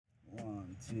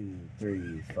2,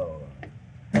 3, 4.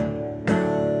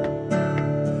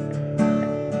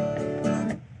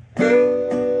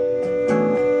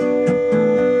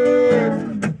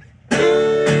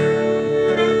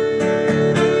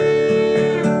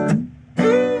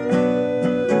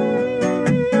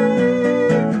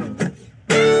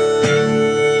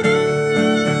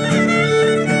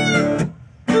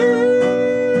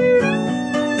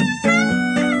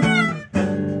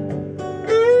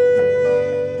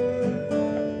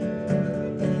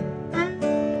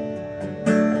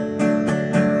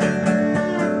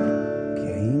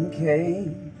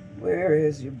 Cain, where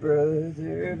is your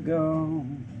brother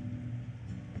gone?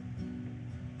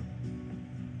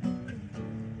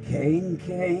 Cain,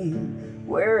 Cain,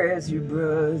 where is your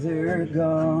brother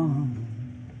gone?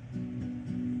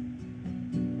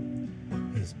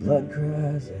 His blood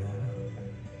cries out,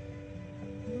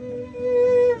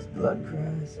 his blood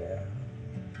cries out.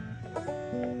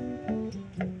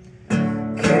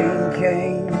 Cain,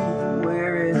 Cain,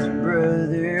 where is your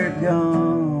brother gone?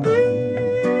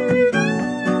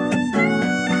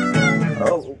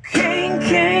 Oh, Cain,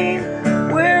 Cain,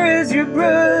 where is your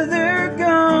brother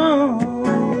gone?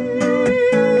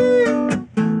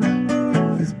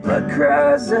 His blood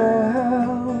cries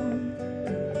out,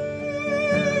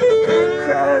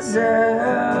 cries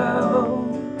out.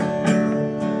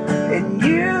 And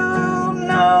you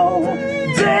know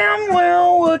damn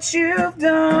well what you've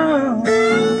done.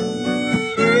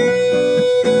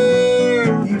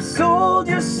 You sold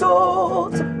your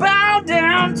soul to bow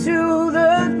down to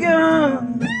the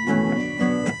gun,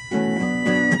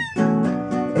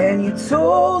 and you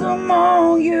told them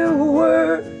all you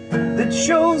were the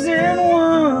chosen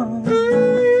one.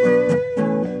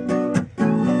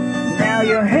 Now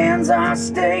your hands are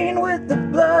stained with the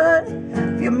blood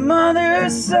of your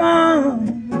mother's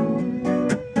son.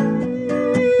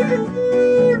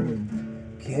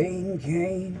 Cain,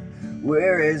 Cain,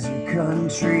 where is your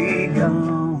country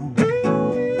gone?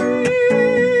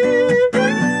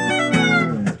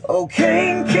 Oh,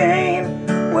 Cain, Cain,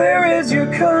 where is your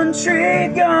country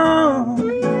gone?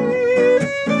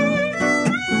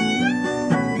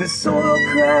 The soil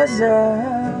cries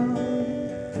out,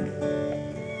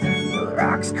 the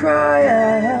rocks cry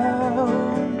out,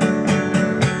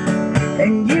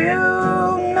 and you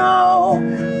know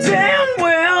damn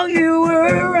well you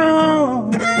were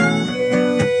wrong.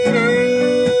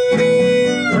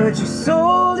 But you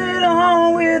sold it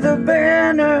all with a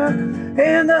banner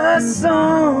and a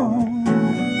song.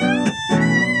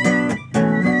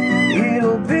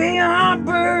 It'll be our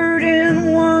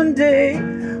burden one day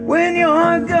when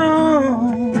you're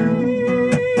gone.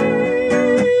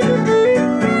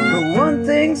 But one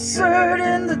thing's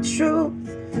certain, the truth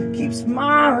keeps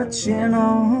marching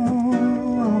on.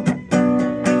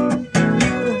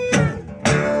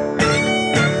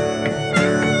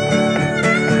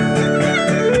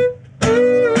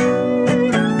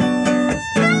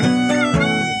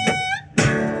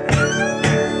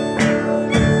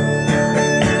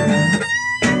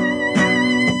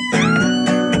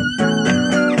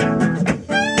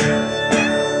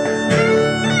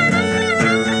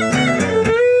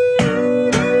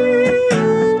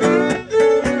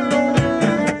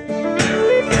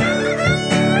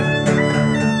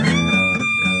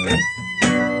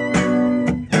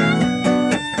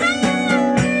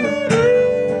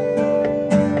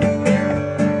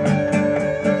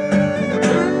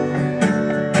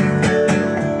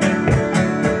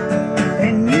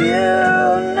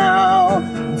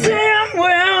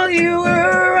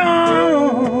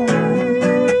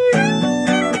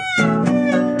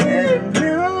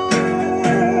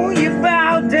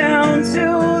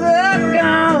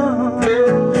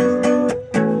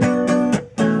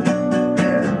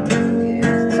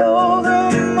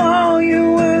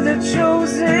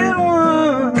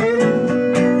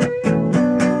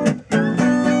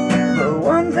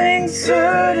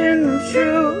 Certain the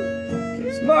truth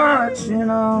keeps marching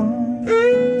on.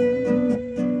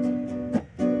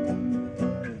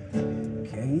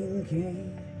 Cain,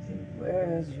 Cain,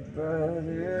 where's your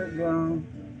brother gone?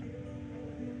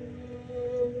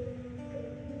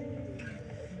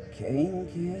 Cain,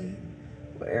 Cain,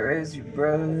 where is your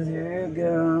brother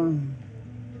gone?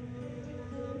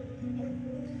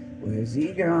 Where's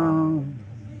he gone?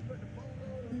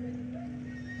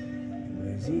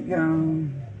 Where's he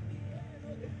gone?